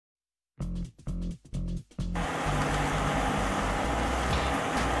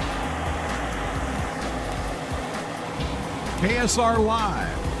KSR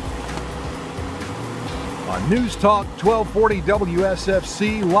Live. On News Talk 1240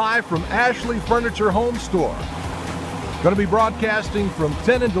 WSFC, live from Ashley Furniture Homestore. Going to be broadcasting from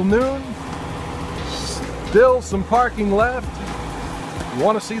 10 until noon. Still some parking left. If you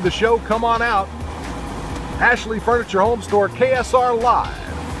want to see the show, come on out. Ashley Furniture Homestore, KSR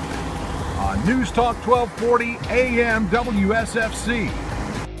Live. On News Talk 1240 AM WSFC.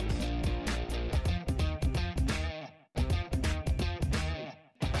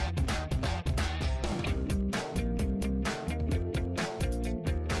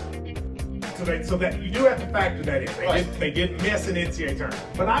 So that you do have to factor that in. They didn't miss an NCAA tournament.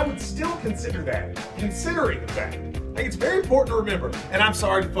 But I would still consider that, considering the fact. I think it's very important to remember, and I'm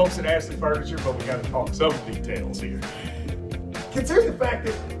sorry to folks at Ashley Furniture, but we got to talk some details here. Considering the fact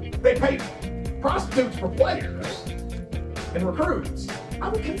that they pay prostitutes for players and recruits, I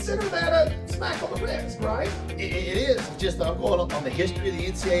would consider that a smack on the wrist, right? It is. Just I'm going on the history of the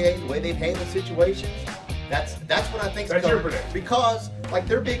NCAA, the way they've handled situations. That's what I think is your prediction. Because like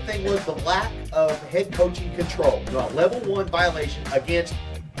their big thing was the lack of head coaching control. Level 1 violation against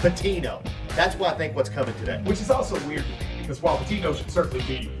Pitino. That's what I think what's coming today. Which is also weird to me, because while Pitino should certainly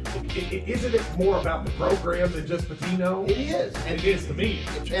be, isn't it more about the program than just Pitino? It is. And it is to me.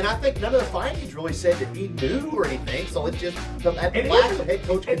 And I think none of the findings really said that he knew or anything, so it's just the lack of head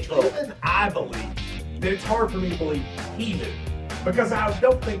coach control. Even I believe that it's hard for me to believe he knew. Because I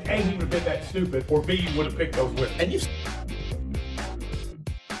don't think A, he would have been that stupid, or B, he would have picked those winners. And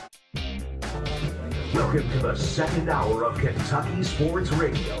Welcome to the second hour of Kentucky Sports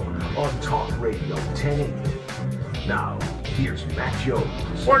Radio on Talk Radio 1080. Now, here's Matt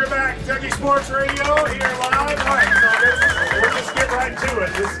Jones. Welcome back, Kentucky Sports Radio, here live. All right, so we'll just get right to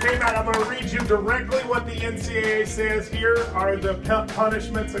it. This came out. I'm going to read you directly what the NCAA says. Here are the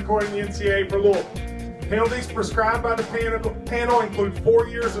punishments according to the NCAA for Louisville. Penalties prescribed by the panel include 4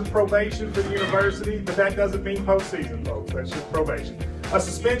 years of probation for the university, but that doesn't mean postseason, folks. That's just probation. A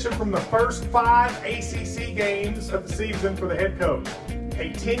suspension from the first 5 ACC games of the season for the head coach.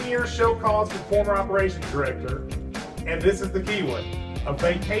 A 10-year show cause for former operations director. And this is the key one. A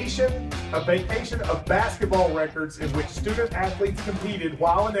vacation of basketball records in which student athletes competed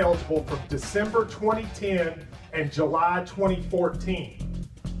while ineligible from December 2010 and July 2014.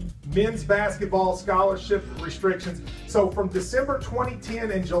 Men's basketball scholarship restrictions. So from December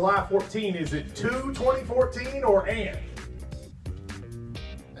 2010 and July 14, is it to 2014 or and?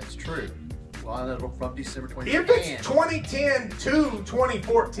 That's true. Well, from December 2010. If it's 2010 to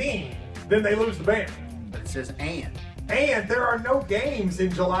 2014, then they lose the ban. But it says and. And there are no games in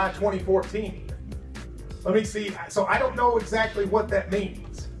July 2014. Let me see. So I don't know exactly what that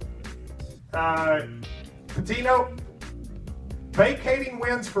means. Pitino, vacating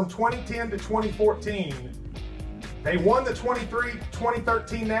wins from 2010 to 2014. They won the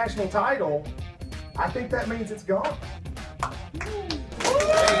 2013 national title. I think that means it's gone.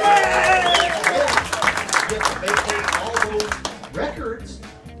 Vacate all those records.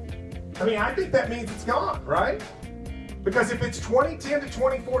 I mean, I think that means it's gone, right? Because if it's 2010 to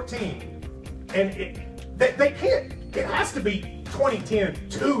 2014, and they can't, it has to be 2010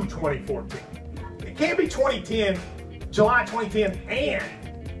 to 2014. It can't be 2010, July 2010, and,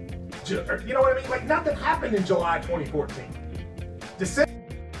 you know what I mean? Like, nothing happened in July 2014. December